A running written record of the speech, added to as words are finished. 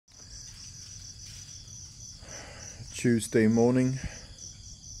Tuesday morning,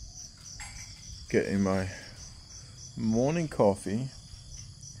 getting my morning coffee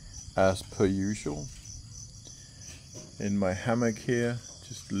as per usual in my hammock here,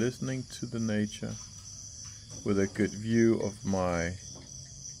 just listening to the nature with a good view of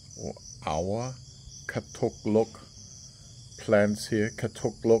our katoklok plants here.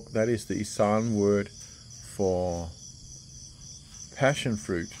 Katoklok, that is the Isan word for passion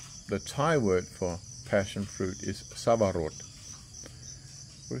fruit. The Thai word for passion fruit is savarot.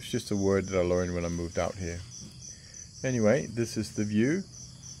 It's just a word that I learned when I moved out here. Anyway, this is the view.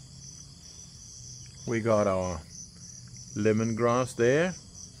 We got our lemongrass there,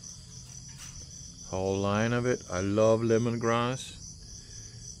 whole line of it. I love lemongrass.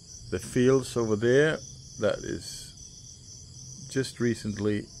 The fields over there, that is just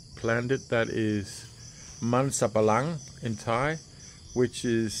recently planted, that is mansapalang in Thai, which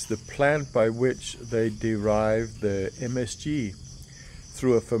is the plant by which they derive the MSG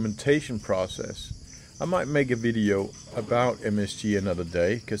through a fermentation process. I might make a video about MSG another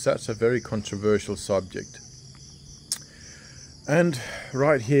day, because that's a very controversial subject. And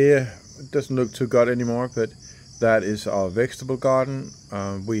right here, it doesn't look too good anymore, but that is our vegetable garden.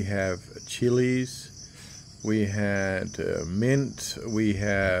 We have chilies, we had mint, we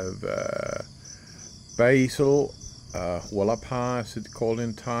have basil, walapa as it's called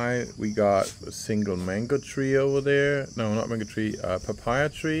in Thai. We got a single mango tree over there. No, not mango tree, papaya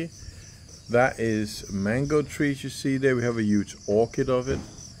tree. That is mango trees you see there. We have a huge orchid of it.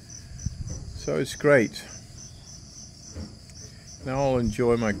 So it's great. Now I'll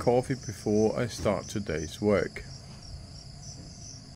enjoy my coffee before I start today's work.